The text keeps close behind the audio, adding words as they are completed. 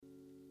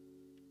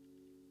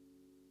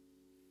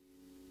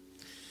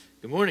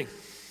Good morning.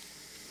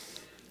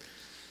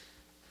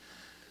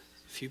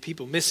 A few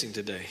people missing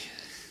today.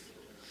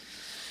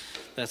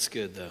 That's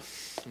good, though.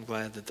 I'm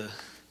glad that a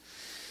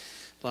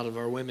lot of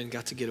our women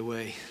got to get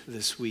away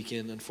this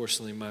weekend.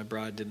 Unfortunately, my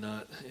bride did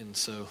not, and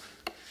so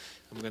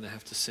I'm going to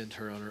have to send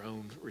her on her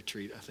own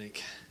retreat, I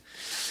think.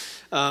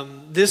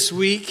 This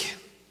week,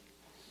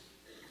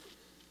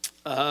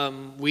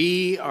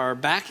 we are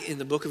back in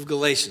the book of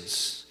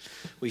Galatians.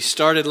 We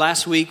started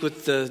last week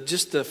with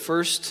just the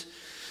first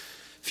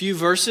few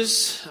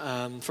verses,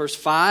 first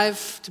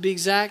 5 to be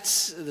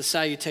exact, the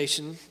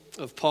salutation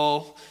of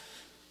Paul.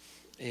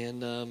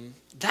 And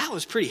that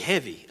was pretty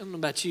heavy. I don't know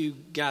about you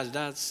guys,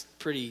 that's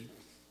pretty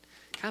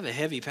kind of a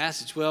heavy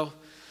passage. Well,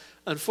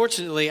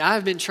 unfortunately,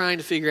 I've been trying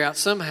to figure out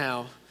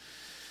somehow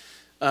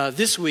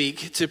this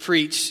week to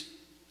preach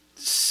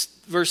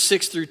verse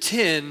 6 through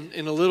 10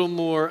 in a little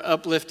more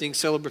uplifting,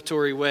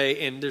 celebratory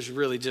way, and there's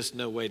really just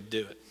no way to do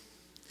it.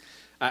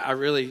 I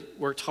really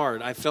worked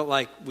hard. I felt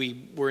like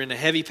we were in a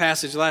heavy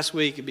passage last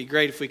week. It'd be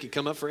great if we could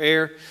come up for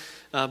air,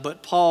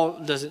 but Paul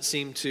doesn't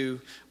seem to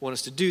want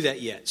us to do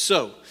that yet.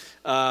 So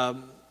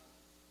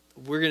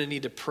we're going to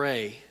need to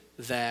pray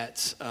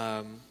that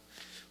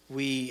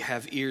we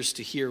have ears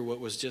to hear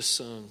what was just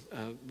sung.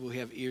 We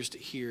have ears to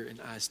hear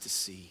and eyes to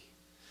see.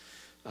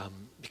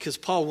 Because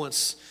Paul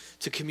wants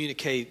to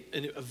communicate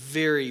a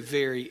very,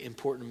 very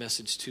important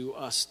message to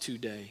us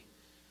today.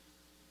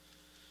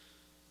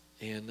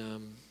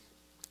 And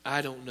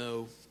I don't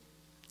know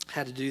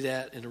how to do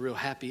that in a real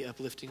happy,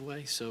 uplifting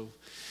way. So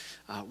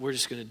we're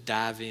just going to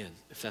dive in,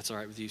 if that's all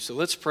right with you. So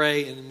let's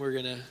pray, and then we're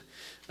going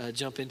to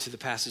jump into the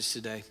passage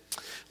today.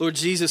 Lord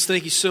Jesus,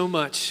 thank you so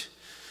much.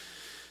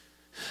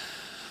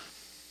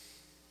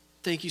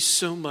 Thank you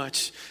so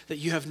much that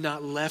you have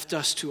not left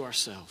us to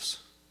ourselves.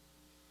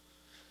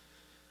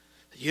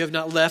 You have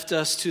not left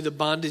us to the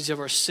bondage of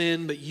our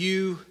sin, but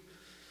you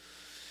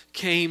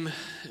came,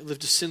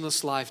 lived a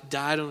sinless life,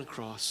 died on a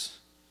cross,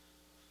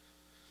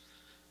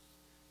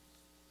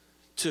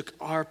 took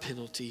our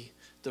penalty,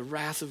 the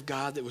wrath of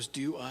God that was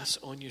due us,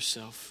 on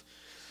yourself.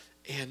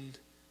 And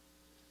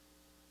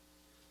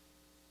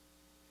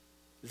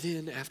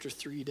then after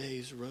 3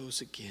 days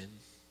rose again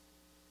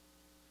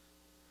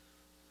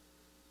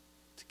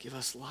to give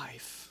us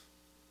life,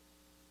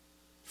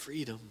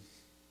 freedom.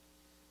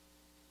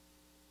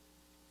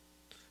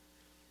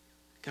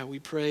 God, we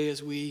pray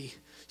as we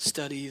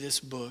study this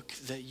book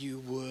that you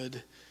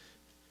would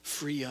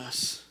free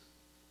us.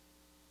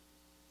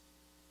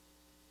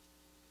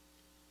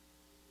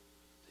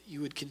 You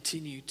would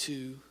continue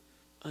to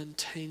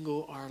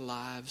untangle our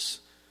lives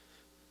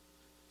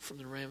from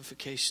the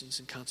ramifications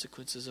and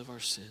consequences of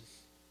our sin,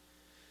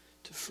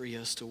 to free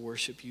us to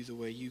worship you the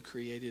way you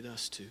created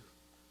us to.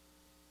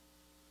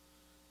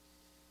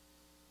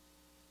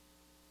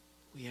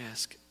 We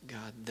ask,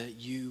 God, that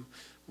you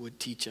would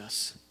teach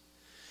us,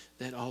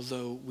 that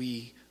although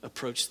we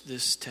approach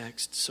this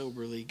text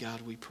soberly,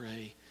 God, we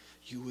pray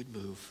you would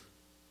move,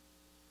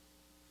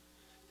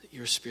 that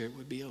your Spirit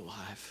would be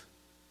alive,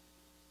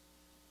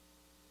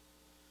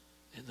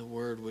 and the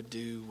word would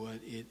do what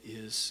it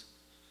is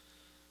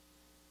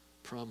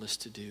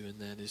promised to do, and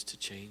that is to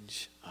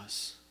change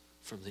us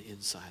from the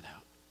inside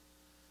out.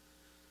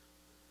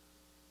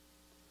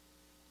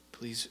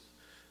 Please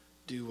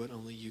do what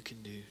only you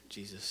can do,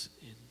 Jesus.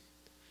 In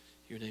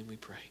your name we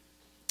pray.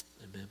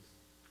 Amen.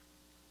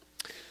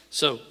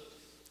 So,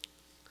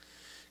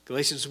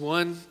 Galatians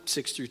 1,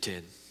 6 through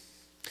 10.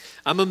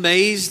 I'm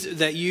amazed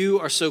that you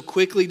are so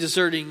quickly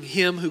deserting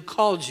him who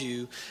called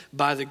you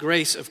by the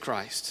grace of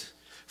Christ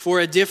for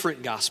a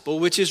different gospel,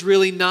 which is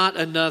really not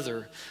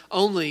another.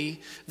 Only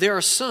there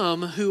are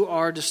some who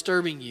are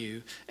disturbing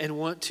you and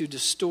want to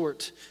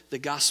distort the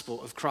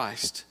gospel of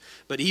Christ.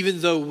 But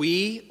even though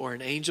we, or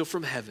an angel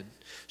from heaven,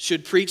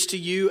 should preach to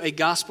you a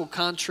gospel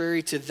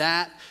contrary to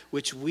that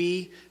which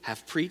we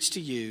have preached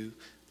to you,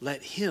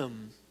 let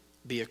him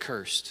be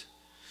accursed.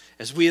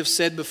 As we have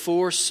said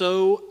before,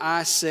 so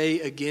I say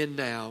again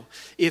now,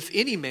 if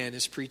any man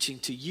is preaching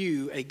to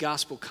you a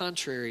gospel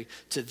contrary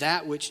to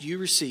that which you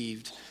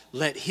received,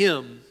 let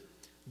him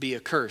be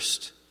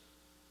accursed.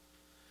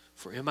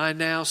 For am I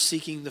now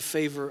seeking the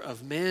favor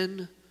of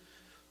men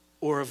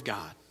or of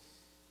God?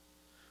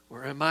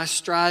 Or am I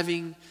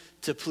striving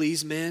to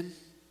please men?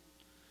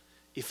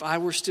 If I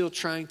were still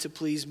trying to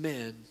please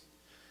men,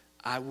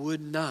 I would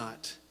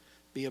not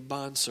be a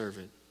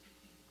bondservant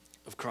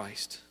of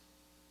Christ.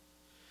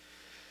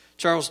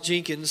 Charles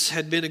Jenkins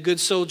had been a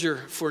good soldier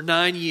for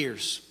 9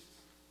 years.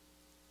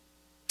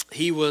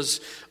 He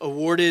was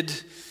awarded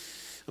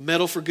a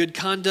medal for good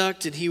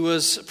conduct, and he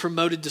was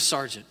promoted to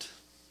sergeant.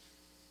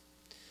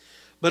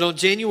 But on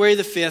January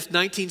the 5th,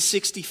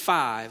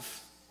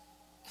 1965,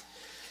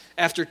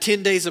 after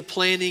 10 days of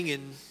planning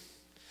and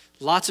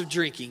lots of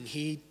drinking,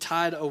 he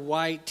tied a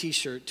white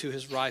t-shirt to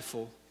his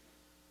rifle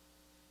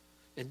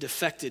and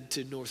defected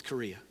to North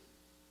Korea.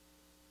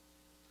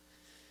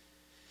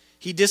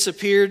 He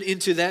disappeared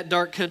into that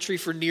dark country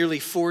for nearly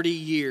 40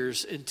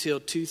 years until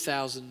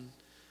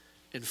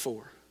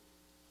 2004.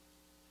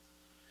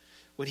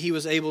 when he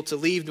was able to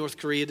leave North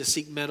Korea to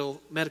seek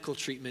medical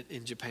treatment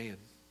in Japan.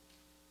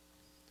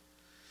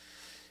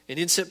 And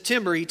in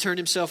September, he turned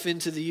himself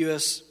into the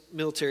U.S.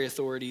 military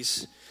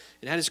authorities,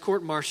 and at his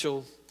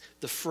court-martial,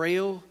 the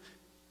frail,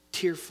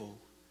 tearful,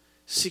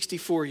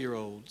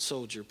 64-year-old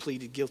soldier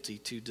pleaded guilty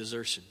to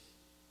desertion.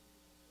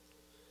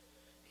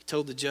 He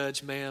told the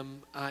judge,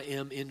 "Ma'am, I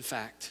am in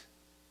fact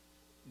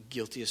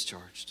guilty as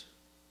charged."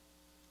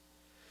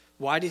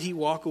 Why did he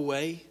walk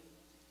away?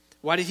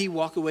 Why did he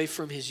walk away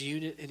from his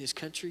unit and his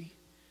country?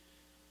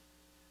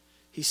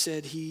 He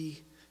said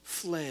he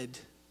fled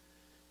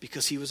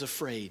because he was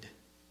afraid.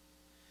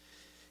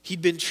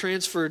 He'd been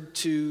transferred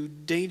to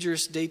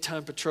dangerous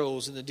daytime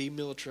patrols in the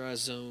demilitarized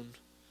zone,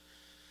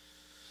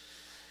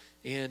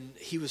 and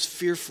he was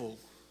fearful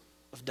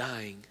of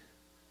dying.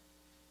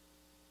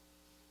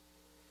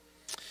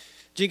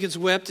 Jenkins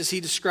wept as he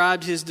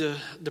described his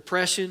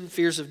depression,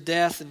 fears of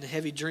death, and the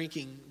heavy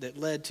drinking that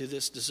led to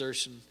this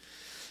desertion.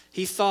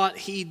 He thought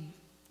he'd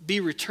be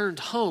returned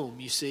home,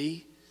 you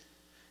see.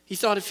 He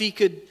thought if he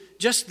could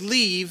just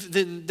leave,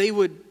 then they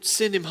would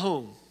send him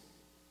home.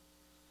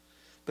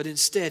 But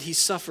instead, he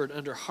suffered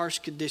under harsh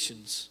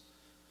conditions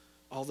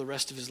all the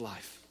rest of his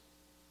life.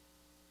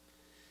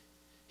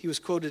 He was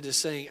quoted as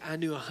saying, "I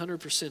knew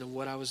 100% of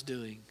what I was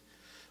doing,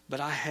 but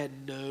I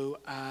had no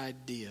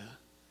idea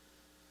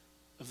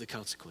of the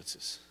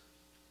consequences."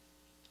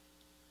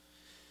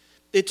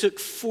 It took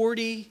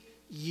 40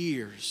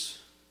 years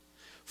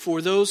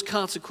for those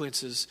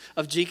consequences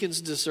of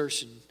Jenkins'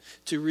 desertion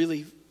to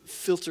really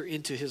filter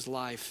into his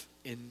life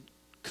and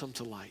come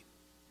to light.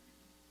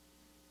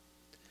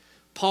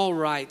 Paul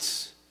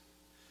writes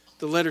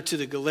the letter to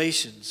the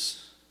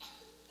Galatians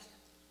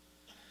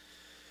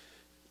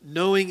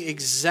knowing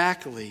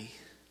exactly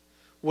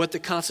what the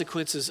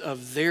consequences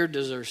of their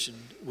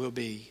desertion will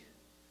be.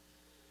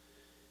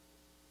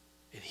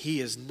 And he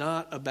is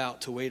not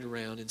about to wait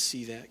around and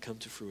see that come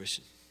to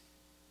fruition.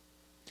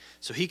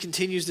 So he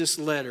continues this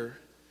letter,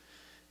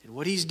 and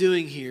what he's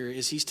doing here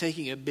is he's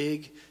taking a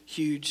big,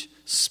 huge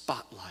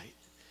spotlight,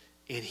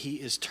 and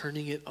he is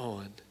turning it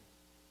on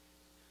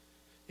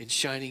and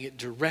shining it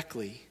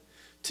directly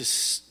to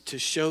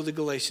show the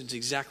Galatians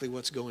exactly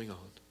what's going on.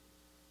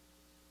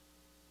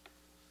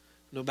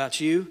 I don't know about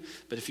you,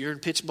 but if you're in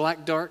pitch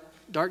black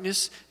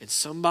darkness and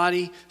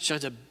somebody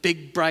shines a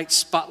big bright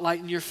spotlight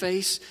in your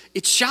face,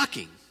 it's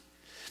shocking.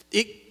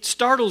 It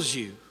startles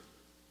you.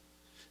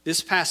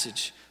 This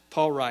passage,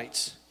 Paul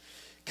writes,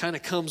 kind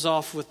of comes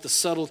off with the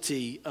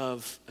subtlety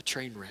of a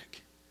train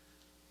wreck.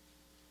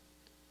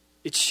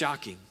 It's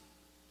shocking.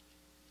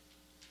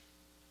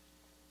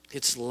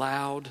 It's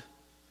loud,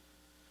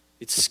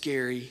 it's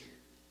scary,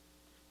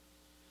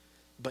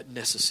 but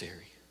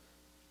necessary.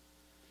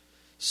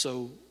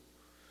 So,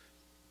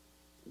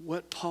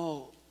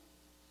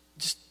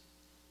 just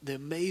the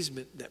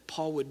amazement that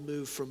Paul would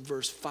move from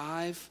verse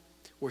 5,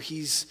 where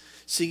he's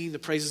singing the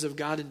praises of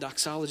God in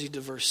doxology, to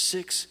verse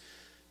 6,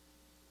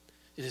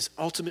 in his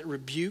ultimate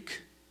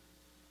rebuke,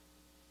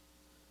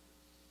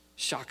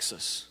 shocks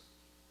us.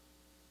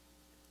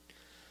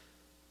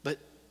 But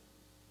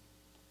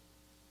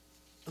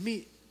let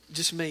me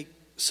just make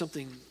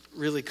something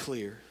really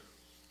clear.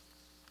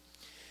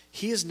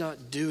 He is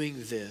not doing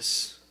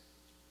this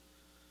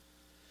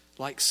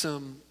like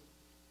some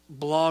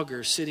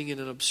blogger sitting in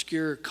an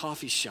obscure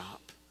coffee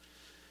shop,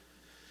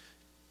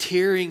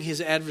 tearing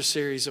his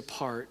adversaries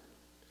apart,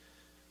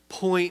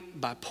 point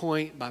by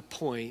point by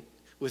point,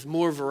 with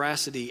more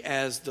veracity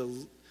as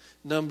the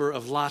number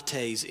of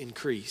lattes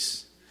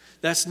increase.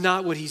 That's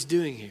not what he's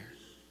doing here.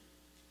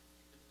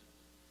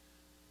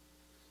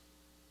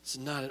 It's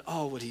not at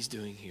all what he's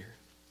doing here.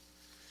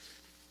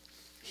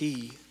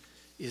 He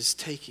is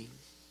taking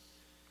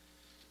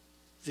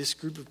this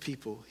group of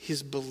people,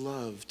 his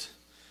beloved,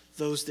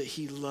 those that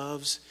he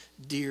loves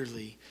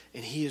dearly,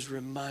 and he is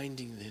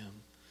reminding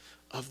them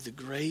of the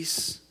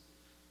grace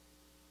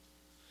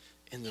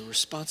and the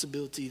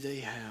responsibility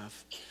they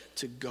have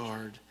to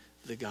guard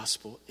the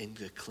gospel and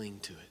to cling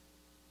to it.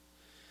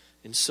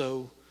 And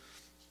so,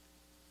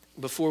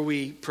 before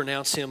we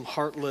pronounce him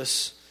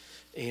heartless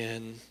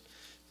and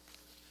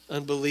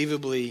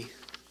unbelievably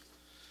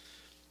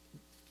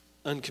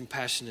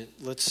uncompassionate,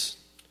 let's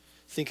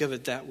think of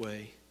it that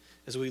way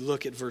as we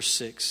look at verse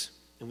 6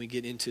 and we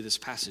get into this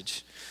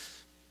passage.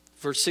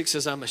 Verse 6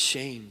 says, "I'm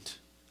ashamed,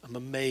 I'm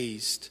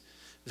amazed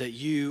that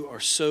you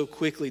are so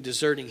quickly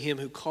deserting him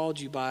who called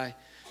you by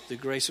the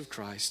grace of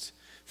Christ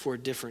for a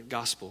different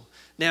gospel."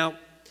 Now,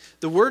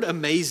 the word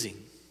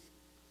amazing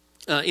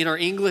in our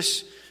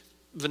English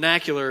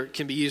vernacular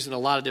can be used in a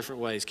lot of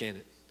different ways, can't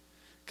it?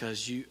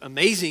 Because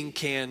amazing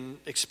can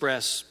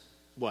express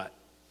what?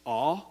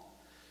 Awe?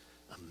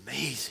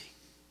 Amazing.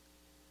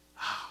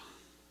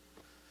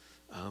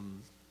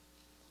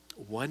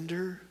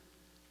 Wonder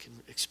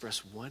can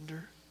express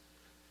wonder.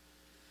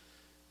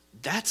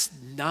 That's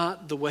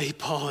not the way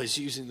Paul is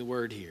using the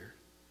word here.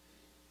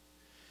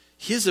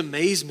 His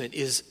amazement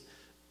is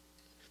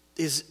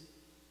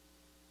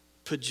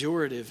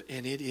pejorative,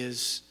 and it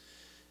is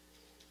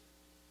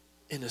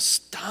an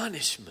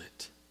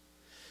astonishment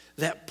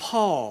that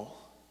Paul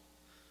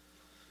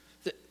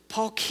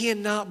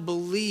cannot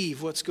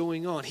believe what's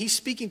going on. He's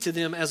speaking to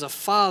them as a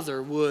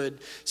father would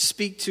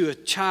speak to a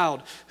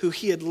child who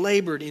he had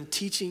labored in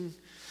teaching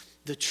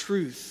the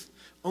truth,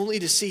 only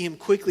to see him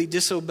quickly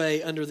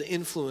disobey under the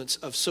influence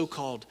of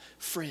so-called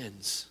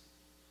friends.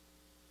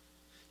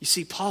 You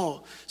see,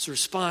 Paul's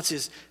response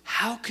is,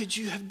 how could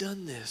you have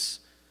done this?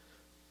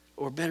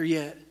 Or better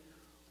yet,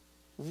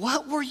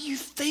 what were you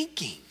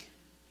thinking?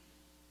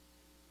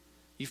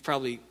 You've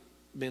probably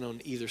been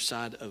on either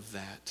side of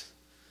that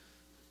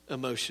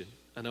emotion.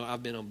 I know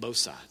I've been on both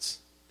sides.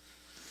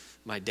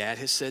 My dad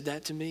has said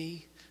that to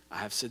me. I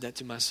have said that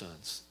to my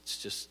sons. It's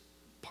just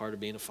part of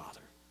being a father,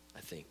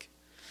 I think.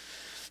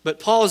 But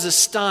Paul is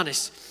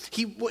astonished.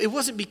 It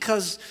wasn't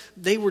because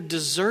they were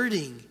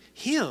deserting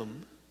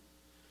him.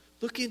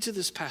 Look into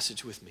this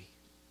passage with me.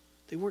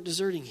 They weren't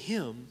deserting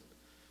him.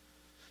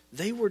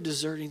 They were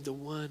deserting the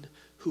one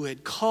who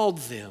had called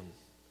them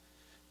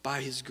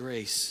by his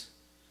grace,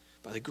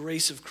 by the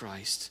grace of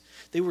Christ.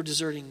 They were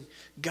deserting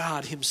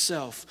God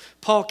himself.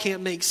 Paul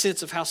can't make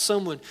sense of how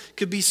someone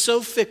could be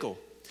so fickle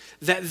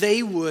that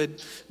they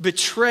would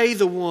betray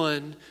the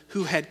one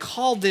who had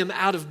called them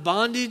out of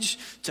bondage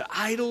to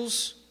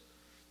idols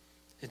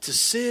and to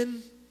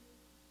sin,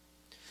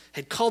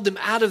 had called them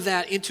out of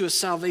that into a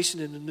salvation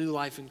and a new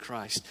life in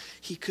Christ.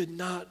 He could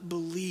not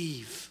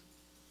believe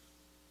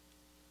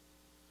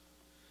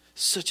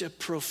such a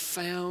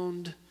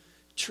profound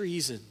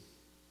treason,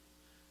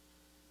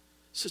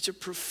 such a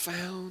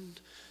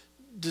profound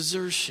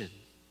desertion.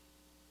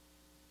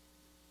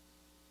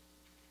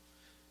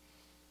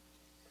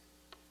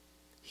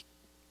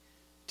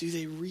 Do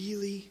they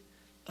really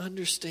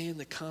understand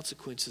the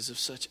consequences of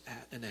such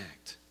an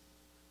act?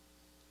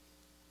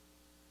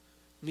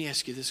 Let me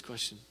ask you this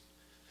question.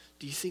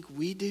 Do you think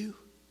we do?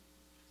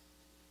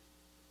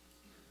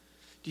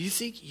 Do you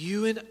think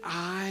you and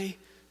I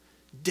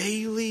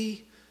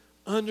daily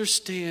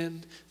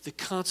understand the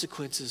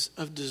consequences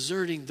of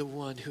deserting the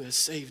one who has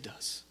saved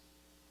us?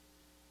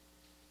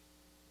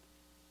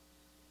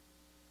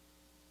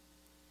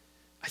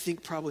 I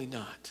think probably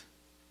not.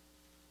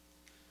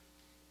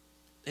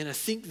 And I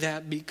think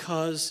that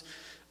because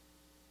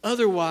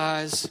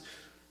otherwise,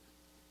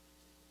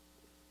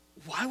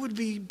 why would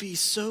we be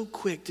so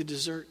quick to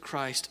desert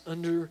Christ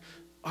under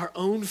our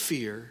own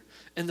fear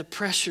and the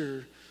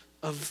pressure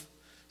of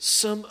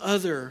some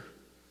other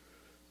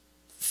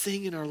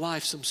thing in our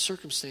life, some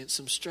circumstance,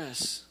 some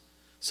stress,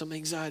 some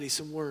anxiety,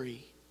 some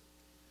worry?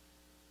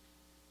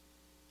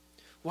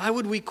 Why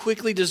would we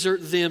quickly desert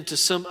them to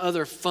some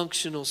other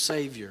functional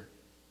Savior?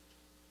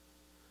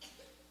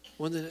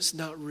 One that is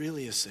not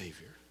really a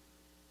Savior.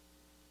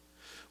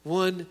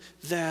 One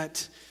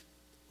that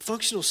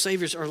functional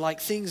saviors are like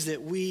things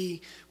that when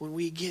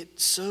we get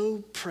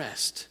so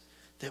pressed,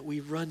 that we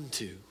run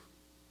to,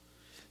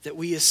 that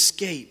we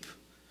escape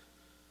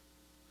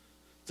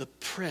the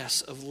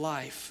press of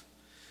life,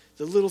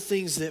 the little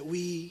things that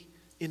we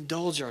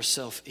indulge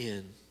ourselves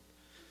in,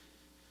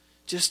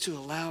 just to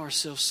allow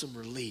ourselves some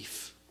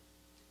relief.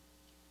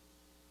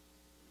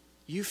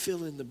 You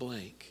fill in the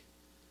blank.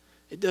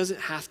 It doesn't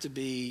have to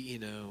be,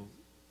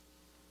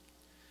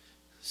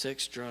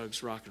 sex,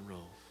 drugs, rock and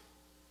roll.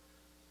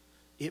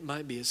 It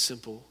might be as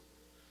simple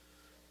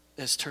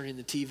as turning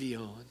the TV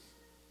on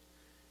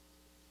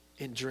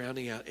and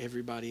drowning out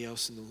everybody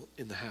else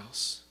in the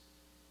house.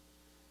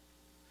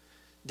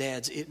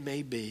 Dads, it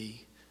may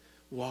be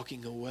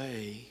walking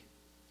away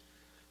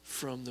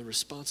from the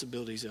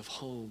responsibilities of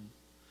home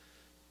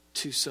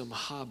to some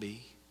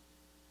hobby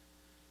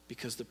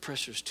because the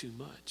pressure's too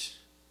much.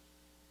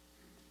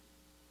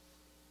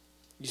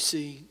 You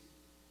see,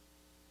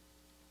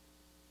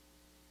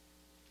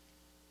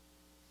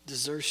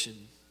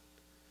 desertion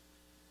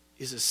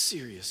is a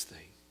serious thing.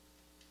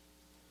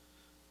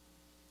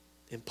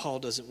 And Paul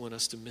doesn't want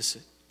us to miss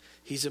it.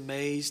 He's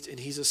amazed and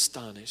he's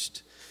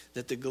astonished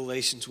that the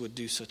Galatians would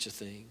do such a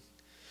thing.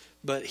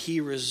 But he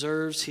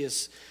reserves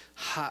his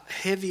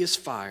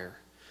heaviest fire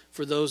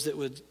for those that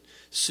would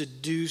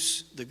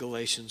seduce the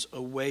Galatians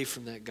away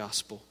from that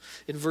gospel.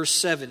 In verse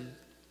 7,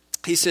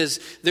 he says,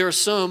 there are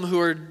some who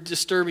are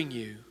disturbing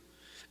you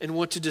and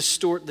want to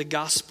distort the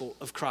gospel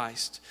of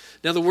Christ.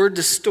 Now the word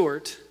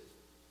distort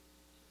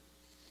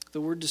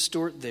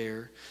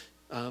there,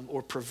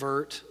 or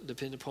pervert,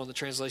 depending upon the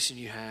translation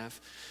you have,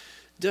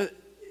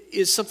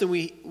 is something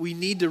we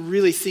need to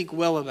really think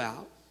well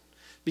about.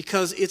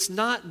 Because it's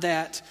not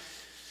that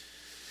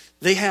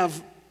they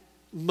have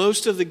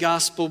most of the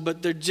gospel,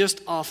 but they're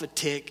just off a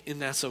tick,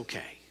 and that's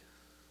okay.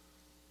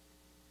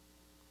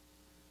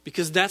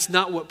 Because that's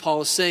not what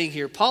Paul is saying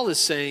here. Paul is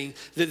saying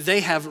that they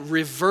have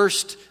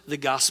reversed the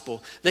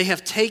gospel. They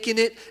have taken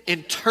it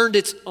and turned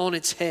it on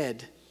its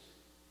head.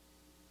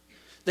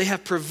 They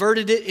have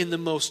perverted it in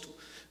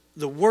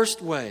the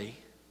worst way.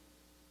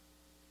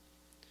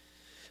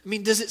 I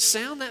mean, does it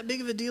sound that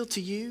big of a deal to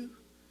you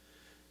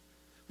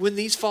when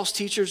these false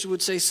teachers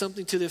would say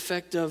something to the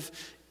effect of,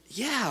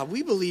 yeah,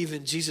 we believe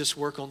in Jesus'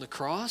 work on the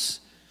cross,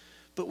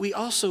 but we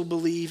also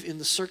believe in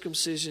the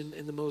circumcision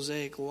and the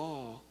Mosaic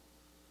law?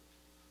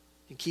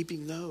 and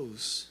keeping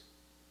those.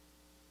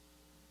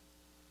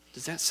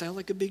 Does that sound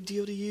like a big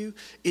deal to you?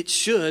 It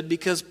should,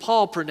 because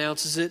Paul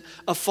pronounces it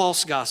a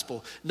false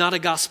gospel, not a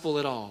gospel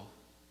at all.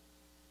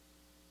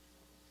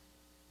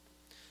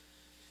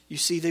 You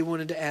see, they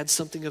wanted to add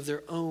something of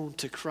their own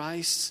to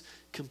Christ's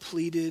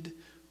completed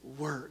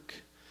work.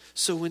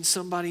 So when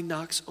somebody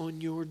knocks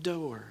on your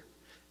door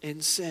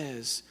and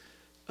says,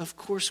 of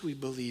course we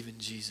believe in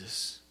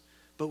Jesus,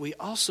 but we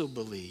also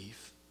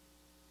believe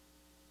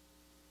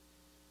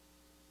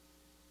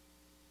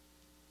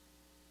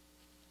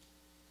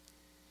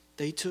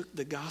they took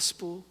the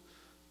gospel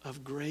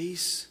of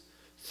grace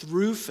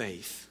through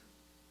faith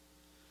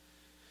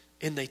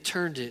and they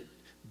turned it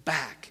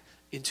back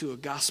into a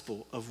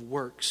gospel of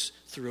works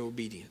through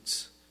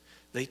obedience.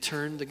 They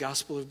turned the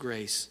gospel of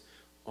grace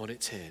on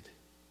its head.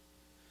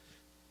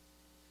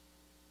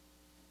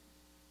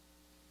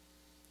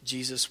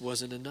 Jesus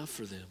wasn't enough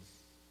for them.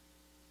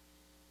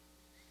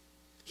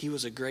 He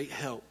was a great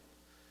help,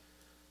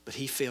 but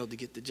he failed to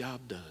get the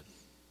job done.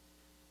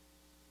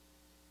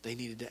 They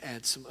needed to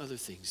add some other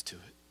things to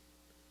it.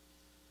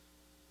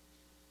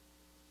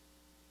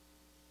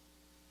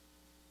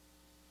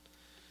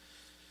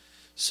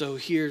 So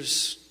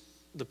here's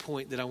the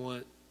point that I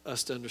want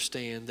us to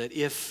understand, that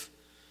if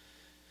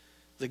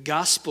the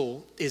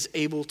gospel is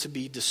able to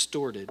be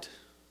distorted,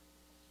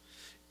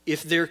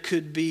 if there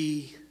could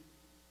be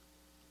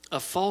a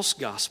false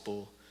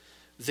gospel,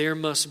 there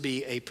must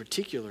be a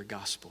particular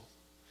gospel.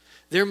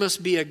 There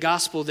must be a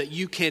gospel that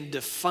you can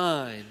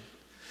define,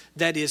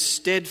 that is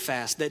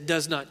steadfast, that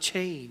does not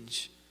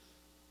change.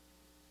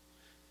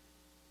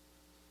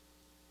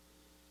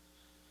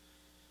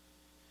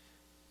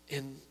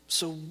 And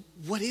so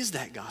what is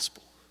that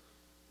gospel?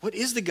 What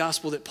is the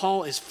gospel that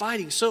Paul is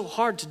fighting so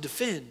hard to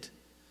defend?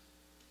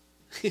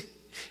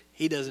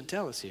 He doesn't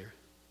tell us here.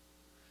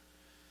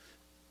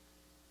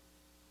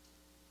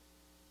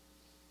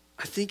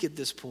 I think at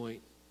this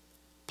point,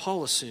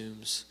 Paul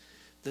assumes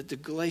that the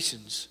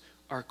Galatians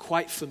are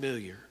quite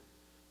familiar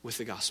with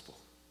the gospel.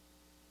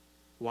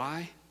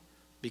 Why?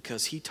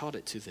 Because he taught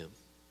it to them.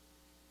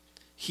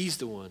 He's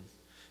the one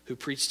who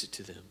preached it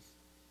to them.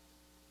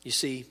 You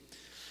see,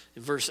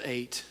 in verse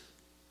 8,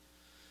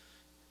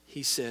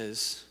 he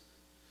says,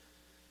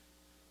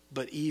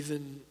 but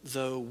even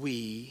though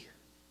we,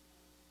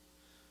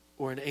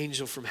 or an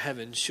angel from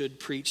heaven, should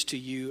preach to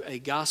you a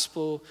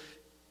gospel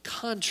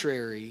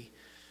contrary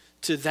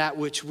to that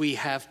which we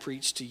have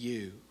preached to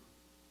you.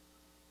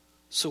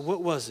 So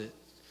what was it?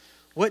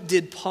 What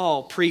did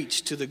Paul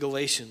preach to the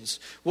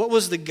Galatians? What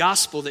was the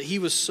gospel that he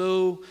was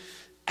so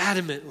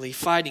adamantly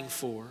fighting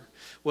for?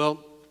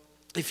 Well,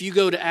 if you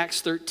go to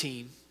Acts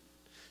 13,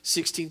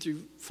 16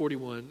 through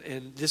 41,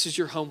 and this is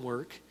your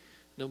homework.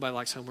 Nobody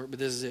likes homework, but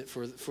this is it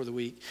for the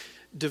week.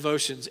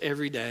 Devotions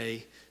every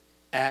day,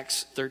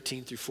 Acts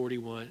 13 through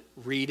 41.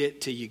 Read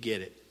it till you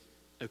get it,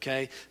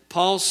 okay?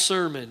 Paul's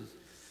sermon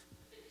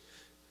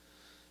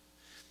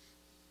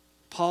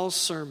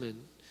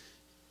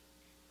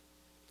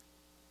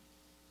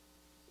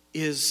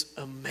is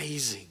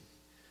amazing.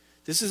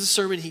 This is the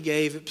sermon he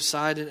gave at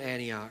Poseidon,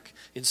 Antioch,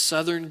 in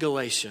southern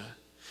Galatia.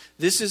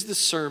 This is the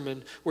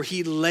sermon where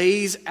he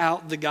lays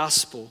out the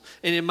gospel,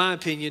 and in my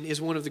opinion, is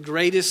one of the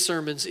greatest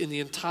sermons in the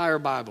entire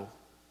Bible.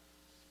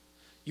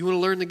 You want to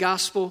learn the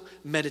gospel?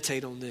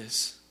 Meditate on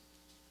this.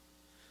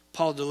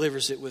 Paul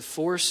delivers it with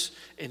force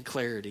and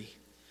clarity.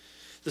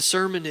 The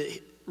sermon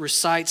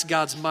recites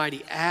God's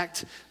mighty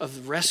act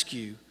of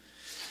rescue,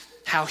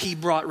 how he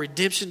brought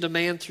redemption to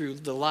man through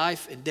the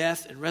life and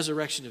death and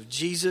resurrection of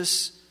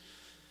Jesus,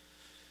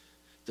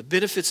 the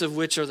benefits of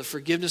which are the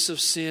forgiveness of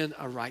sin,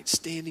 a right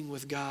standing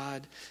with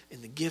God,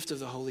 and the gift of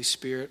the Holy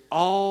Spirit,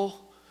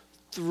 all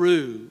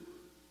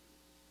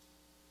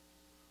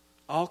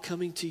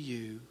coming to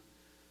you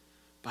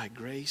by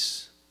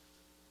grace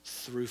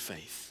through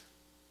faith.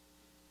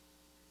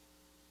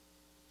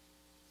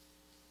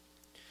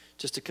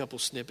 Just a couple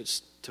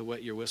snippets to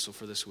wet your whistle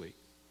for this week.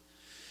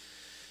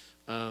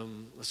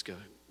 Let's go.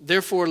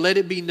 Therefore, let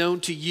it be known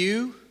to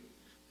you,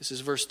 this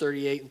is verse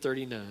 38 and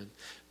 39,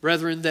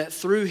 brethren, that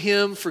through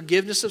him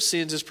forgiveness of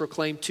sins is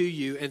proclaimed to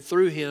you, and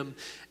through him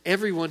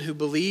everyone who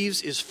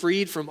believes is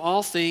freed from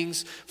all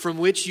things from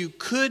which you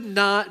could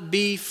not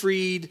be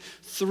freed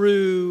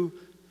through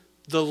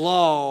the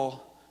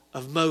law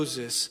of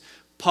Moses.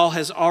 Paul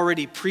has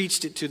already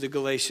preached it to the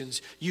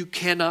Galatians. You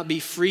cannot be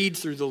freed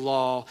through the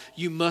law.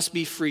 You must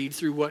be freed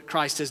through what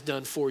Christ has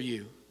done for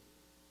you.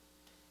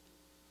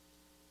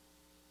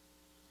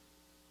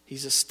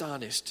 He's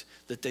astonished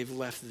that they've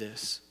left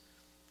this.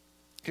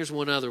 Here's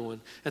one other one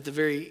at the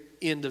very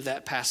end of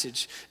that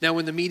passage. Now,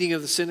 when the meeting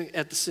of the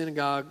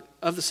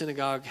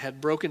synagogue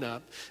had broken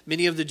up,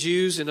 many of the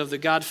Jews and of the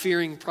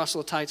God-fearing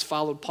proselytes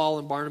followed Paul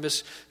and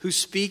Barnabas, who,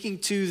 speaking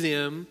to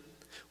them,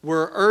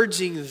 were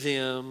urging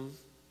them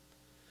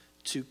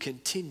to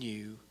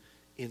continue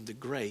in the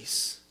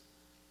grace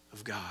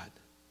of God.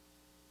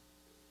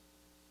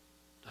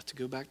 Not to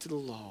go back to the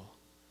law,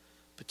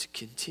 but to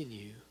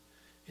continue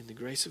in the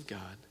grace of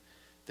God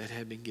that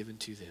had been given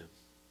to them.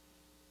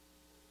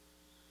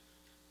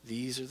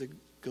 these are the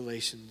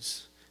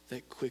Galatians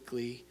that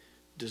quickly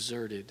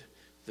deserted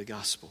the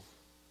gospel.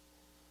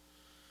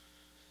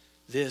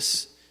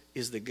 This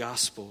is the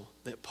gospel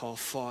that Paul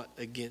fought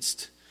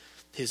against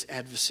his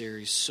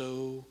adversaries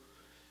so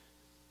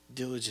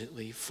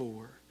diligently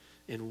for.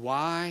 And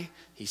why?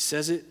 He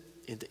says it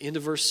at the end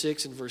of verse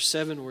 6 and verse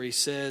 7 where he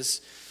says,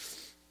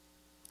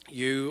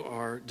 you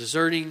are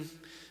deserting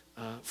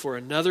for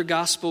another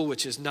gospel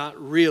which is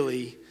not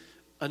really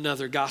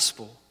another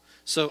gospel.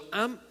 So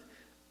I'm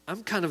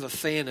kind of a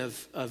fan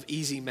of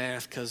easy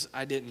math because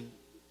I didn't,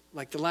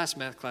 like the last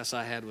math class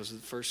I had was the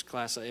first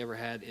class I ever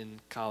had in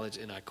college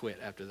and I quit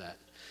after that.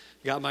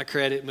 Got my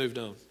credit, moved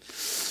on.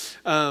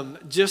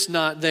 Just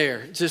not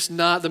there. Just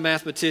not the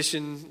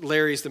mathematician.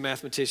 Larry's the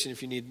mathematician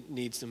if you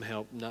need some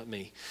help, not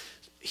me.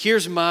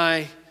 Here's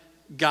my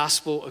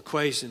gospel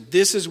equation.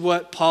 This is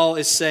what Paul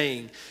is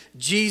saying.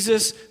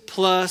 Jesus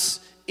plus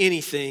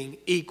anything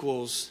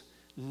equals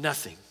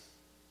nothing.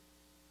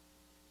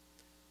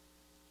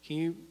 Can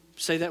you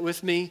say that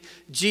with me?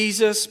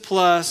 Jesus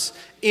plus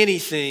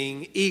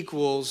anything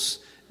equals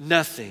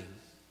nothing.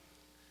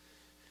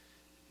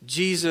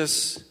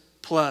 Jesus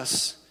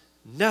plus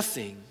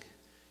nothing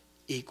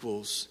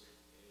equals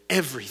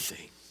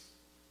everything.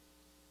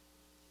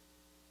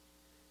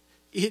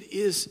 It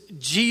is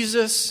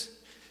Jesus,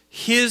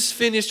 his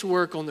finished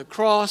work on the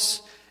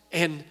cross,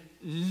 and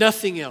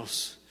nothing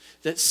else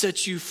that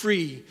sets you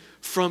free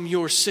from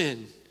your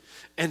sin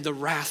and the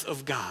wrath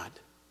of God.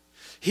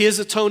 His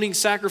atoning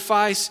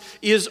sacrifice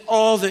is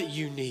all that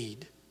you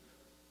need.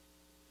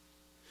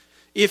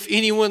 If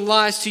anyone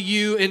lies to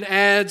you and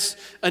adds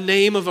a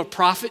name of a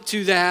prophet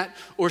to that,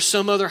 or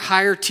some other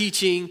higher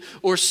teaching,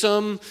 or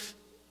some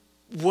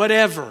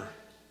whatever,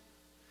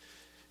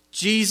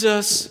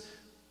 Jesus,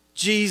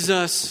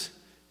 Jesus,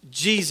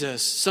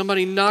 Jesus.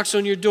 Somebody knocks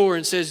on your door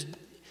and says,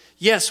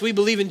 yes, we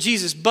believe in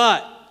Jesus,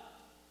 but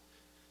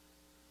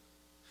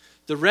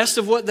the rest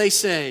of what they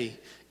say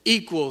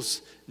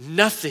equals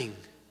nothing.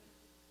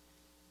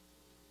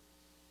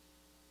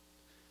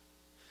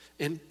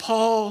 And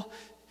Paul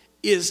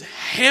is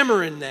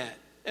hammering that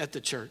at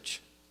the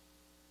church.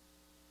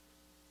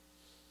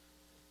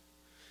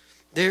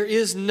 There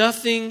is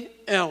nothing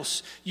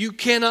else. You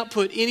cannot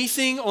put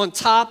anything on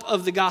top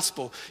of the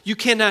gospel. You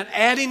cannot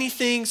add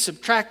anything,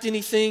 subtract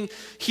anything.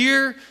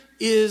 Here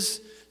is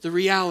the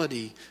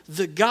reality.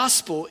 The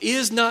gospel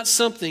is not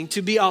something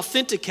to be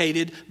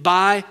authenticated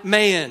by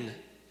man.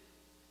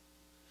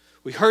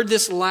 We heard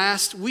this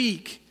last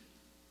week.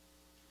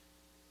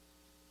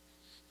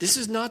 This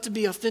is not to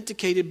be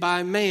authenticated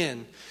by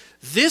man.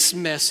 This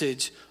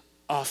message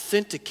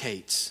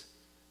authenticates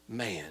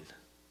man.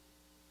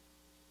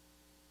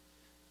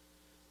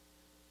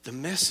 The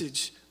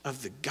message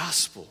of the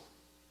gospel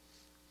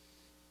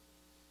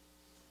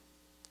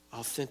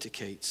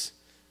authenticates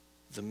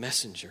the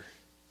messenger.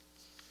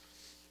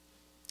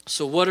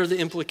 So what are the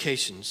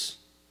implications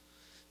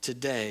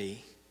today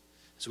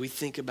as we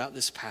think about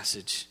this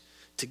passage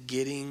to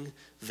getting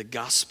the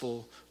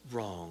gospel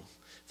wrong?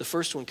 The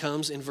first one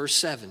comes in verse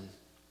 7,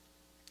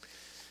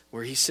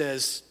 where he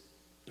says,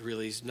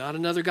 really, it's not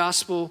another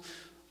gospel,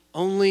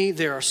 only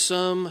there are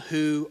some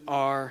who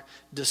are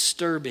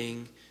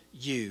disturbing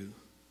you.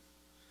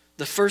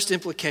 The first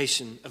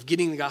implication of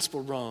getting the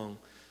gospel wrong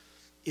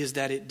is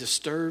that it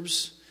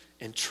disturbs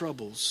and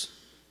troubles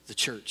the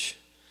church.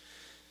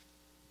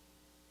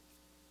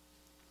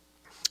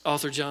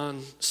 Author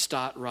John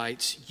Stott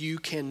writes, you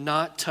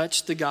cannot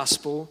touch the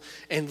gospel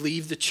and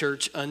leave the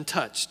church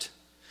untouched,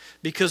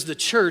 because the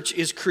church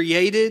is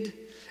created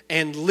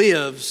and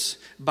lives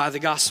by the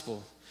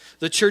gospel.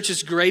 The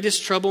church's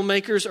greatest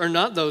troublemakers are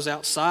not those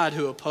outside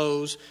who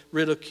oppose,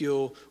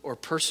 ridicule, or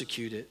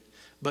persecute it,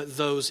 but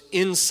those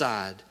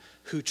inside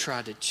who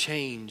try to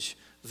change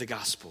the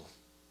gospel.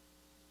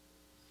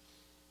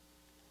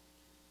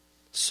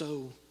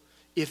 So,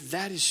 if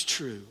that is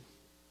true,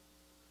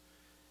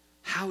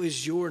 how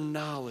is your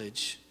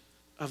knowledge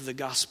of the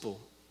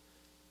gospel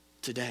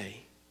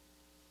today?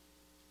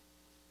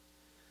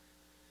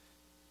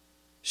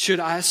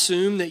 Should I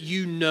assume that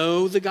you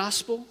know the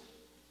gospel?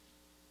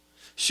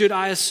 Should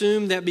I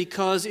assume that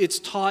because it's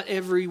taught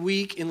every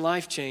week in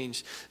Life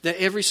Change, that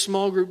every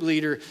small group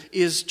leader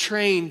is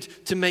trained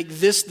to make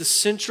this the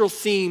central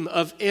theme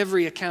of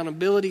every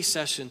accountability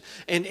session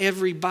and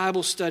every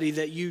Bible study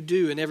that you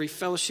do and every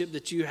fellowship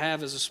that you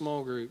have as a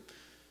small group?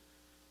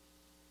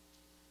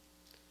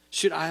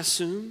 Should I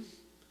assume?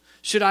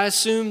 Should I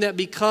assume that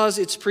because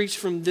it's preached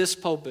from this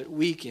pulpit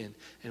week in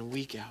and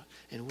week out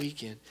and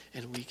week in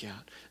and week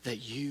out, that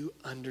you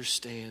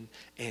understand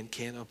and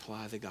can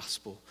apply the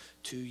gospel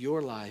to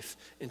your life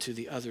and to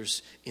the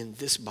others in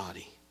this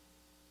body?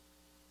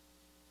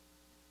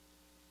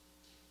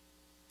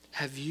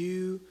 Have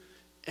you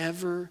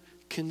ever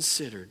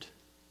considered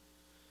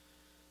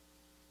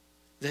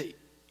that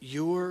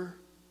you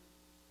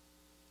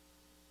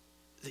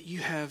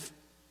have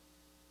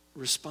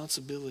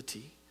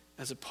responsibility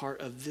as a part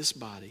of this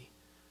body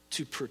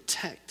to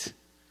protect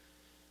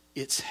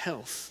its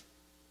health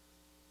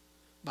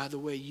by the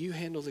way you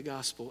handle the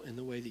gospel and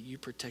the way that you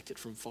protect it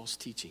from false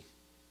teaching.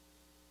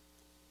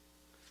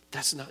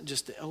 That's not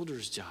just the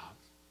elder's job.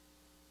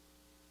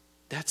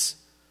 That's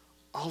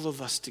all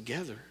of us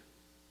together.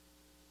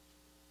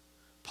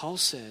 Paul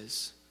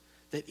says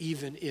that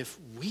even if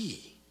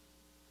we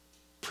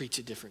preach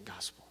a different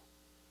gospel,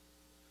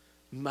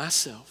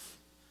 myself,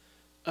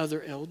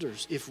 other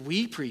elders, if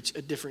we preach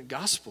a different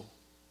gospel,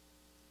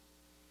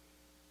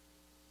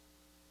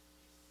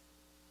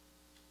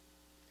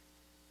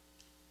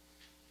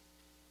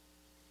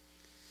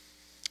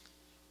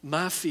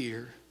 my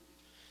fear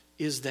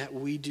is that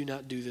we do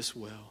not do this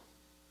well.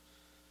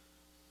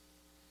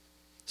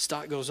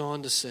 Stott goes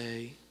on to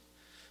say,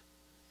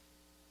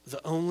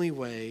 the only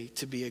way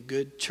to be a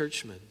good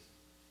churchman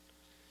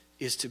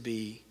is to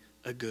be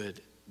a good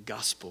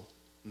gospel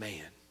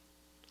man.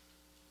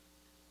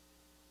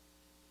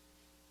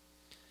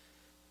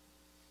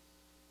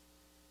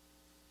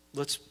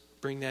 Let's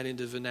bring that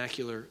into the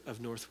vernacular of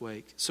North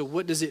Wake. So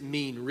what does it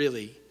mean,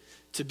 really,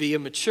 to be a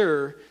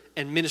mature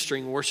and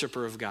ministering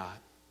worshiper of God?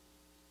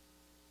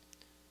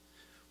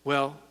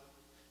 Well,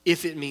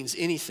 if it means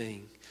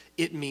anything,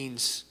 it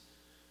means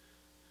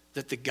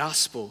that the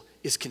gospel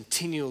is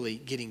continually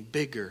getting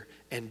bigger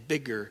and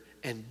bigger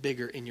and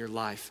bigger in your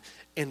life.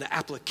 And the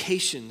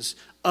applications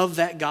of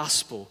that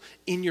gospel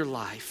in your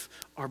life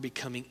are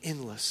becoming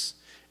endless.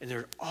 And there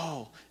are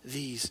all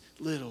these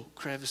little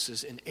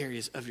crevices and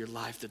areas of your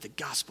life that the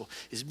gospel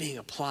is being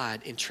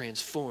applied and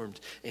transformed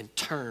and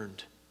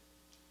turned.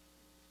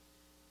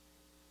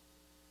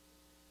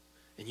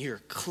 And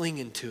you're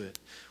clinging to it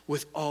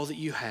with all that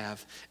you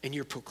have, and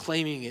you're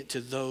proclaiming it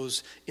to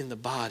those in the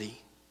body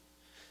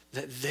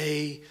that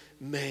they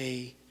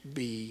may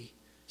be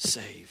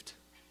saved.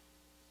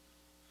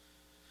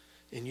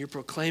 And you're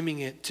proclaiming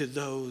it to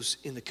those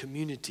in the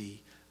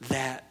community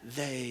that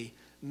they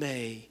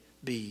may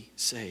be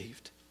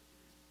saved.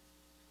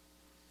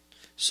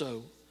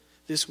 So,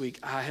 this week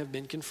I have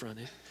been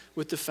confronted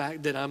with the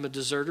fact that I'm a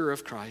deserter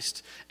of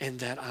Christ and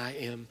that I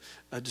am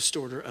a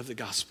distorter of the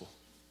gospel.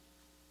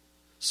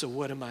 So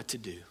what am I to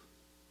do?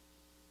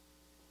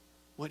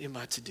 What am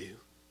I to do?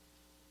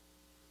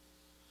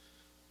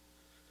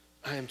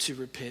 I am to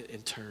repent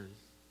and turn.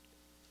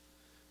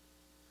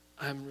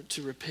 I'm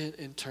to repent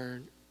and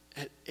turn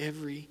at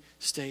every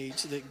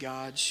stage that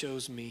God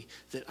shows me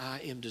that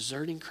I am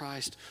deserting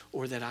Christ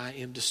or that I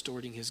am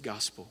distorting his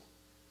gospel.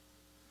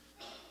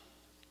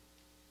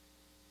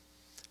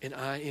 And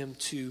I am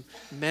to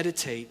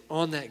meditate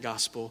on that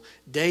gospel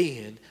day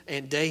in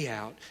and day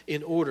out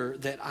in order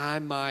that I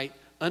might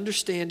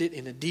understand it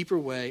in a deeper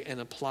way and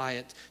apply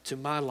it to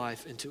my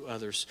life and to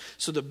others.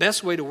 So the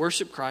best way to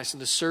worship Christ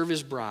and to serve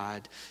his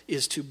bride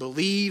is to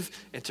believe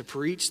and to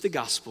preach the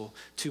gospel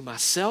to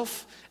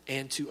myself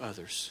and to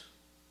others.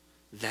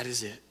 That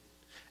is it.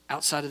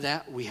 Outside of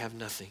that, we have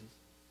nothing.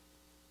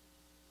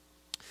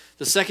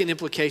 The second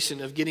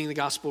implication of getting the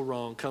gospel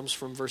wrong comes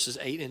from verses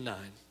 8 and 9.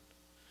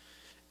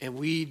 And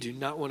we do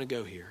not want to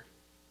go here.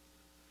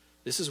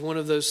 This is one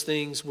of those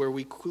things where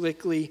we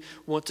quickly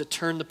want to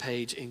turn the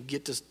page and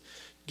get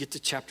to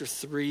chapter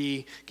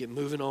 3, get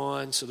moving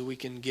on so that we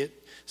can get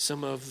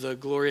some of the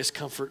glorious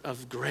comfort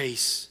of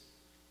grace.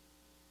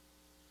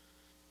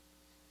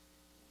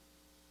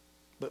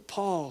 But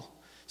Paul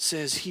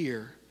says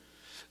here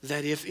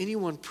that if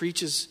anyone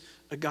preaches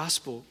a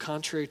gospel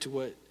contrary to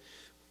what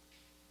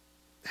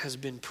has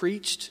been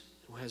preached,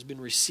 what has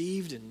been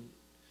received, and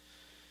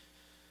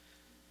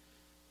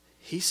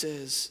he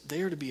says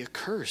they are to be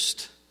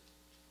accursed,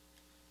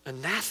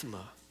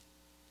 anathema.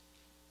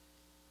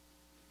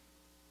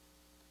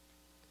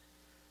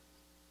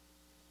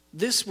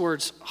 This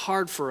word's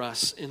hard for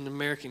us in the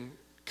American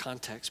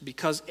context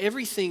because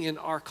everything in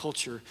our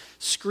culture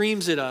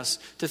screams at us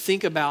to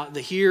think about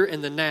the here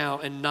and the now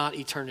and not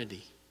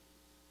eternity.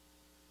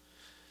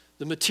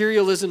 The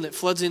materialism that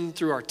floods in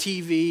through our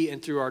TV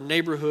and through our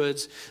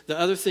neighborhoods, the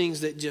other things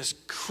that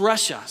just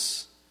crush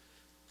us.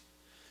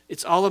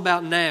 It's all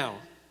about now.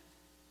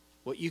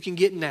 What you can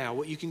get now,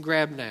 what you can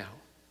grab now.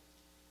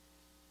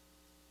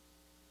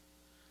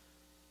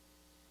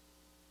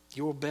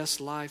 Your best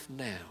life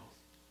now.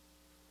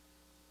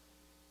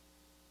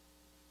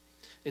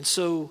 And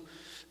so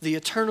the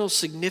eternal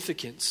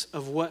significance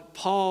of what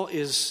Paul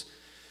is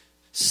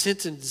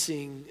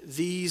sentencing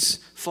these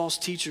false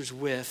teachers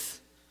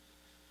with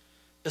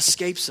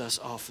escapes us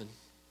often.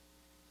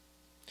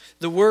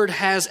 The word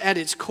has at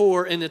its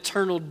core an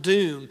eternal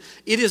doom.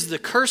 It is the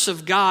curse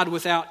of God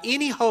without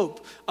any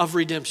hope of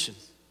redemption.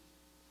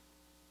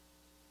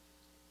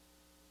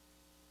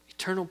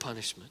 Eternal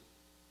punishment.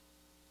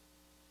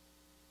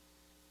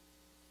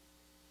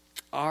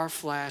 Our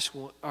flesh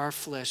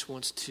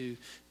wants to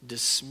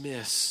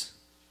dismiss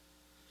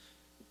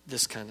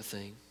this kind of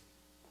thing.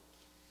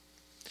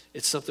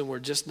 It's something we're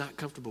just not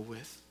comfortable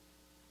with.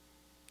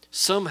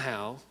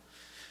 Somehow,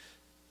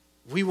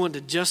 we want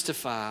to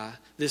justify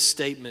this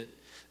statement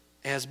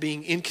as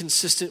being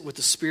inconsistent with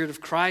the Spirit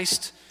of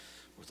Christ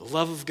or the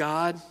love of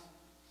God.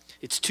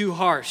 It's too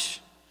harsh.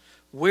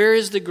 Where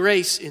is the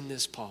grace in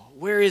this, Paul?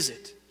 Where is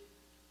it?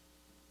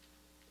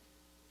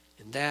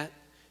 And that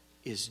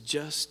is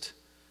just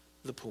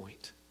the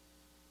point.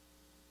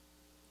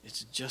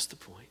 It's just the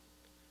point.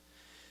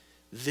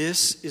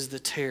 This is the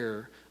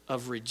terror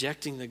of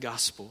rejecting the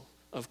gospel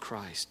of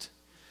Christ.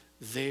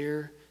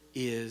 There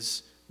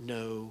is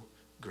no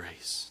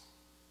grace.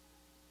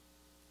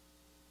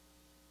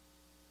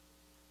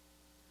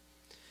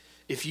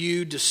 If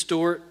you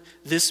distort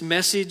this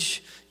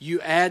message, you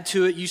add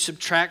to it, you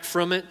subtract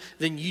from it,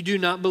 then you do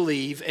not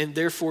believe, and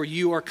therefore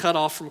you are cut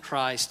off from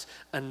Christ,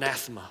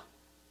 anathema.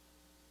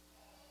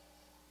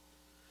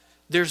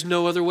 There's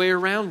no other way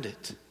around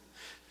it.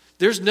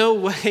 There's no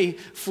way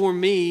for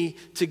me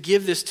to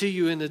give this to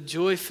you in a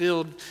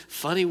joy-filled,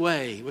 funny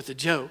way with a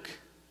joke.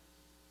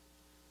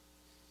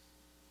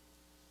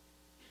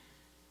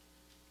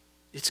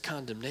 It's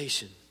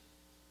condemnation.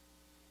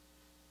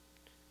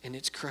 And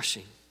it's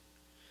crushing.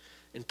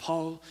 And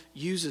Paul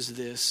uses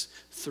this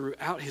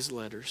throughout his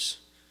letters,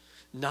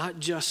 not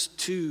just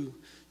to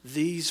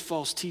these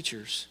false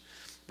teachers,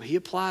 but he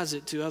applies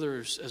it to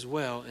others as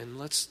well. And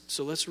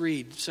let's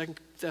read 2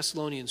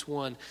 Thessalonians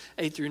 1,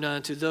 8 through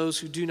 9. To those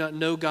who do not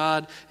know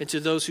God and to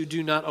those who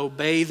do not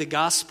obey the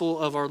gospel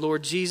of our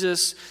Lord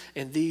Jesus,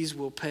 and these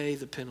will pay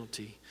the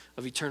penalty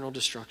of eternal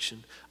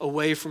destruction,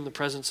 away from the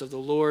presence of the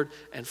Lord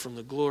and from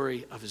the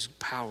glory of his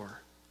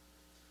power.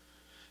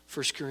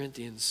 1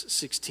 Corinthians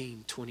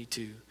 16,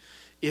 22.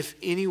 If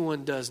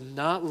anyone does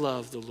not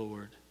love the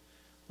Lord,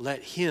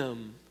 let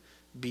him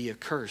be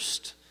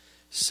accursed.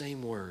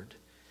 Same word,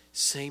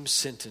 same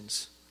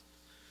sentence.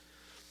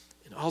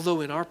 And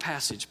although in our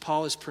passage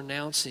Paul is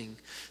pronouncing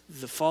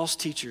the false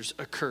teachers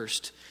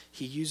accursed,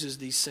 he uses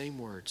these same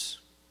words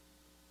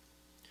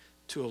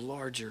to a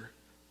larger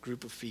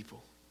group of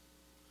people.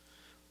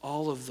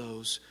 All of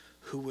those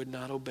who would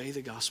not obey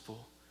the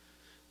gospel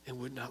and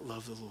would not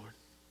love the Lord.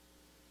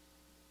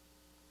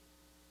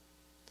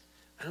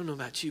 I don't know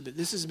about you, but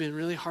this has been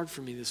really hard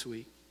for me this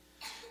week.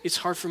 It's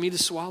hard for me to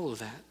swallow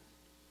that.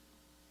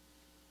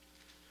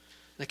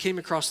 And I came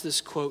across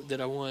this quote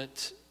that I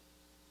want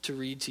to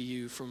read to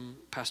you from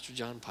Pastor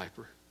John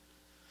Piper.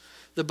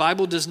 The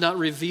Bible does not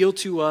reveal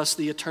to us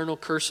the eternal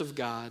curse of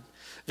God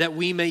that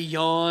we may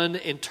yawn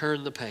and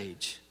turn the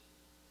page.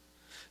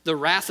 The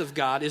wrath of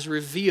God is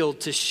revealed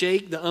to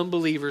shake the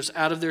unbelievers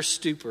out of their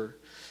stupor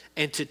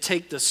and to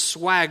take the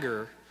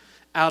swagger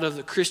out of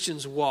the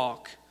Christian's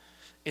walk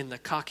and the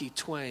cocky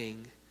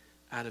twang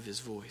out of his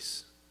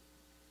voice.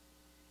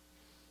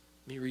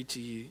 Let me read to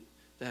you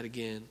that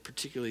again,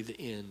 particularly the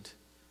end.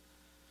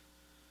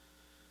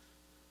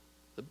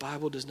 The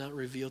Bible does not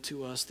reveal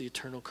to us the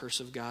eternal curse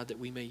of God that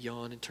we may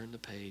yawn and turn the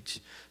page.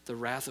 The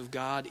wrath of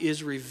God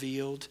is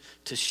revealed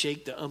to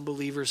shake the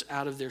unbelievers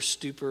out of their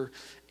stupor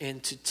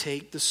and to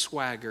take the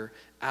swagger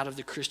out of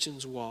the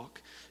Christian's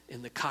walk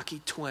and the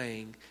cocky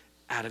twang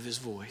out of his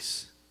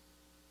voice.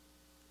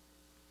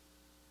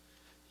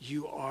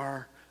 You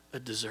are a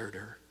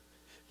deserter.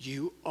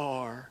 You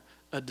are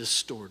a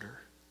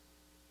distorter.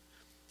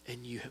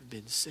 And you have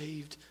been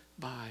saved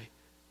by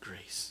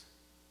grace.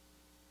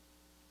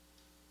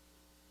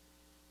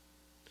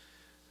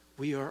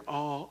 We are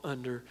all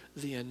under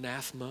the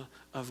anathema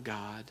of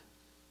God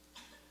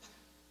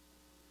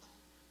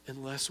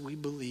unless we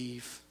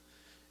believe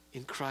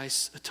in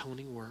Christ's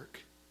atoning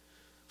work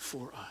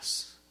for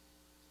us.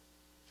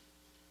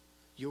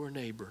 Your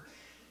neighbor,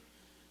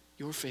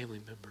 your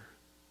family member,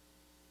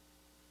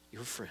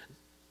 your friend.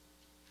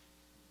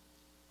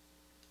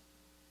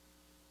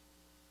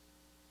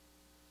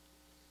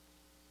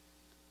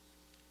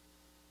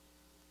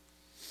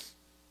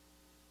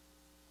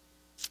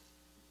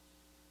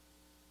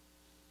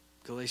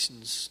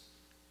 Galatians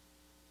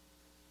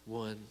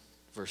 1,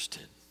 verse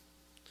 10.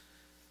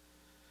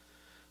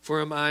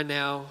 For am I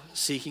now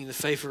seeking the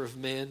favor of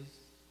men?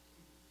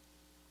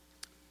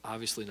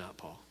 Obviously not,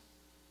 Paul.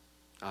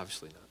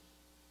 Obviously not.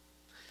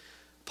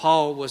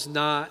 Paul was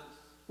not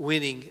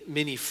winning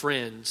many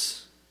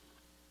friends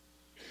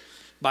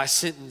by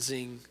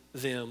sentencing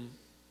them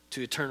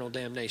to eternal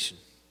damnation.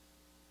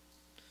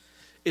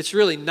 It's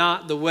really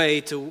not the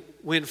way to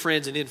win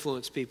friends and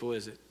influence people,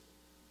 is it?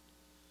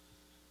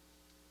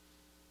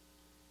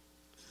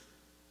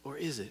 Or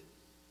is it?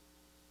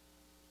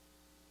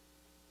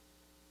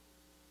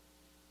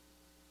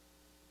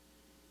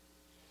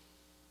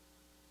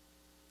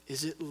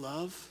 Is it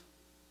love?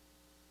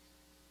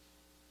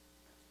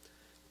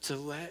 To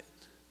let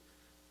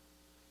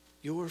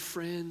your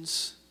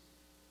friends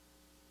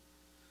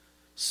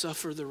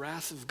suffer the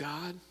wrath of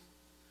God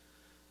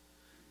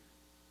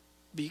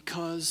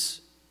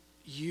because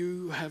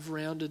you have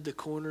rounded the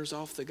corners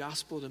off the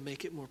gospel to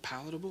make it more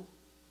palatable?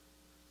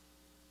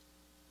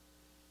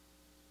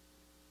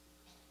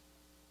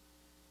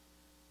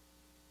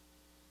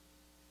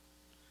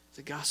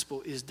 The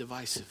gospel is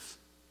divisive.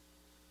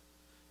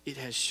 It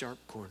has sharp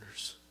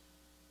corners.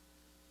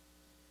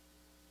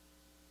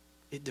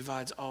 It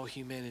divides all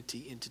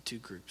humanity into two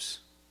groups.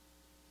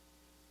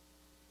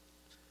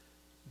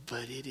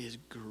 But it is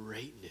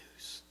great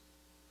news,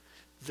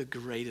 the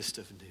greatest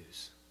of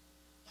news,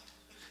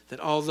 that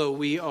although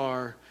we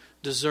are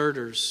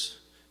deserters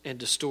and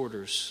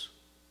distorters,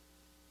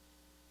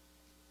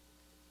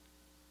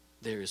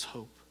 there is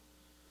hope.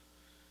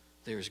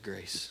 There is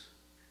grace.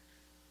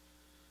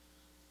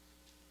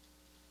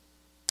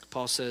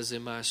 Paul says,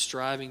 am I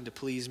striving to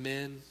please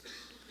men?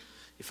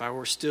 If I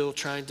were still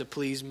trying to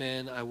please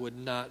men, I would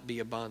not be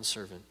a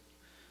bondservant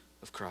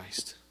of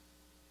Christ.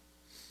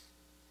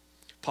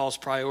 Paul's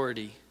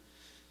priority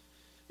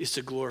is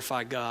to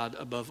glorify God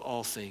above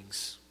all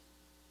things.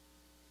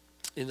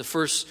 In the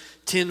first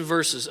 10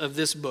 verses of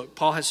this book,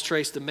 Paul has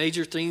traced the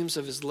major themes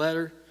of his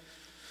letter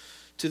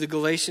to the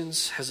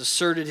Galatians, has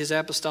asserted his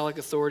apostolic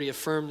authority,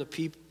 affirmed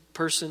the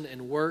person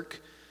and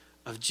work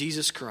of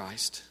Jesus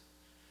Christ,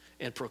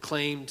 and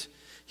proclaimed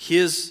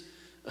his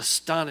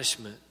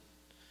astonishment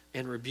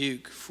and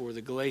rebuke for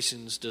the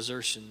Galatians'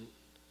 desertion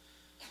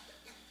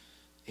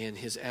and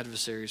his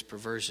adversaries'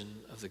 perversion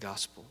of the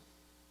gospel.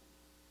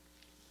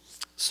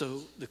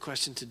 So the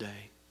question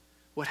today,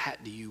 what hat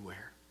do you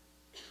wear?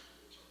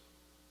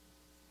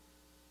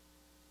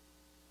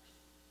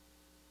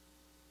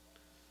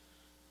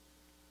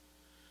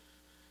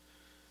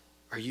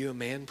 Are you a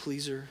man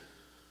pleaser?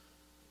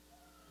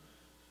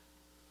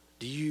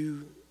 Do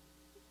you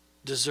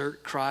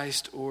desert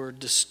Christ or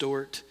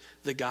distort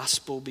the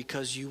gospel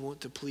because you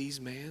want to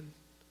please man?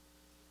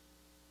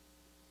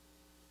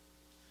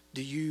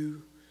 Do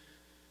you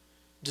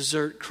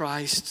desert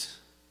Christ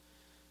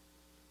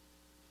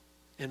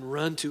and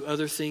run to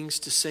other things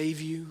to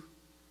save you?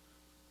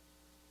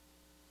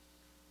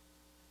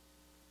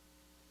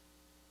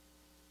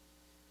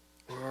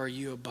 Or are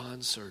you a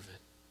bondservant?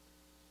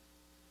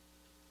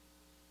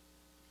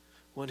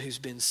 One who's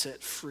been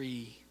set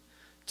free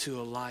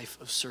to a life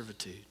of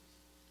servitude?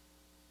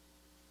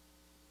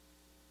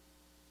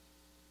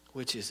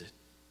 Which is it?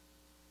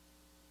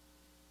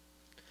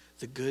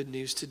 The good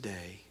news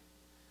today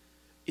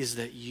is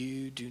that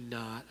you do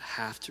not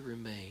have to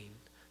remain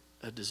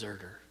a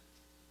deserter.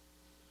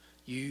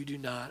 You do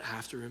not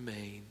have to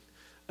remain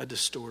a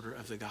distorter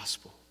of the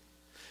gospel.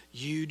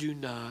 You do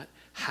not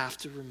have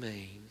to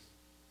remain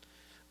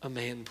a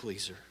man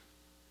pleaser.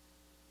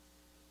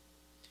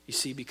 You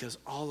see, because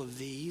all of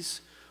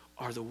these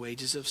are the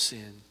wages of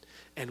sin,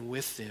 and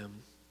with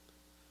them,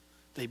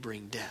 they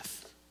bring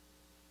death.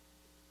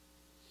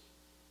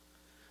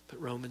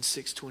 But Romans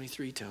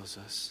 6:23 tells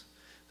us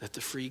that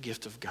the free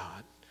gift of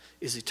God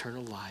is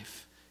eternal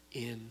life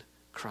in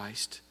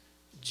Christ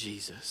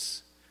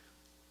Jesus.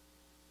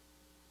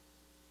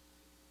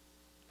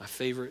 My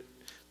favorite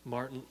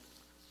Martin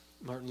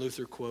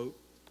Luther quote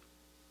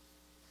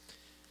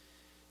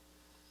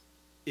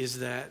is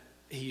that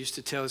he used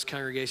to tell his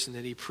congregation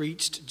that he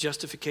preached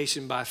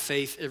justification by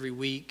faith every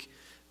week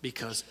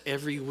because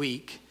every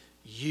week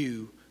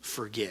you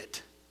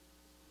forget.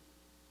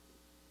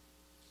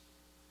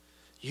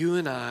 You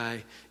and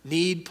I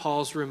need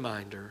Paul's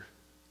reminder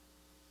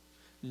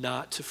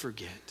not to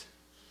forget.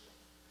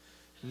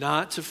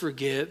 Not to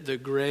forget the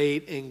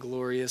great and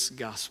glorious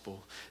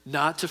gospel.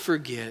 Not to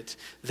forget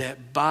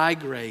that by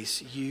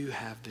grace you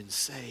have been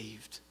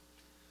saved.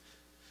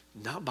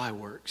 Not by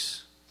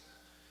works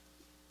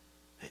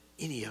that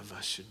any of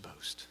us should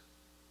boast.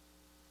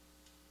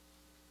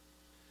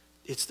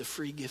 It's the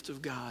free gift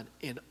of God,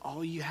 and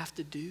all you have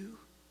to do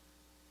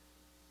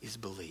is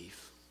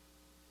believe.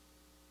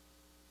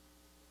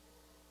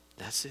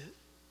 That's it.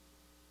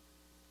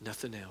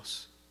 Nothing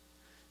else.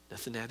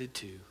 Nothing added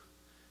to.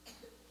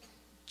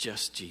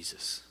 Just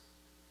Jesus.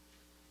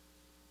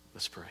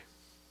 Let's pray.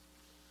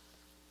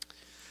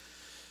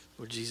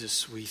 Lord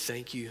Jesus, we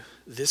thank you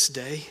this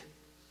day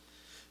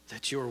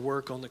that your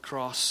work on the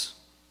cross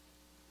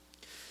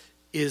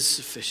is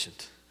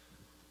sufficient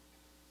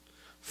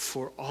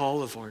for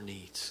all of our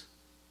needs.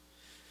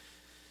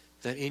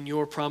 That in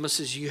your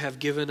promises you have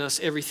given us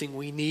everything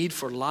we need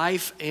for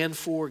life and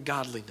for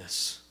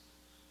godliness.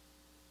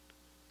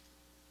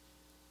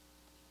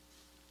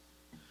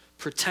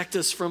 Protect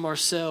us from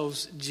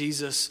ourselves,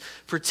 Jesus.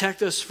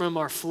 Protect us from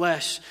our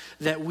flesh,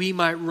 that we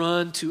might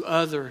run to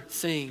other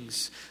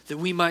things, that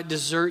we might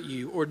desert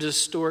you or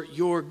distort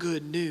your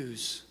good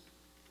news.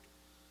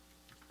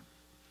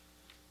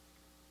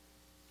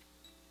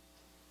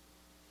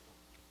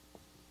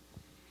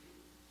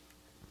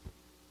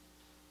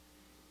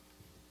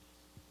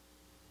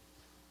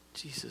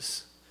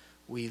 Jesus,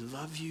 we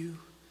love you.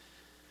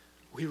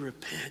 We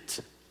repent.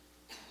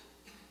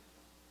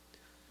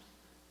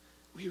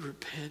 We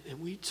repent and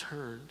we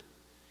turn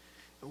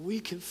and we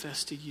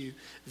confess to you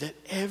that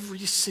every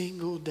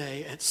single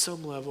day at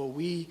some level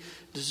we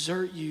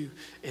desert you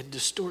and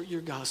distort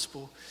your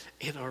gospel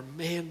and are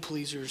man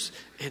pleasers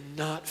and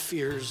not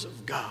fearers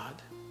of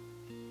God.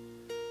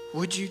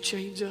 Would you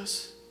change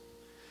us?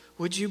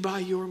 Would you, by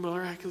your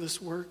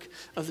miraculous work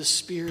of the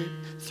Spirit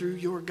through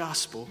your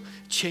gospel,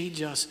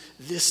 change us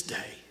this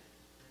day?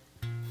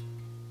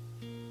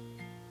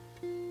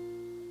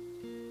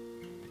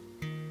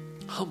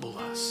 Humble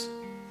us.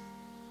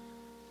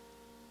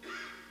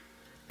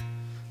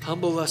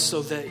 Humble us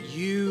so that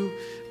you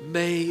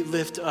may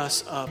lift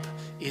us up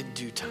in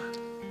due time.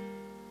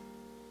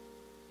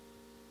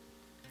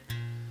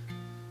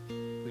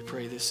 We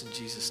pray this in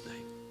Jesus' name.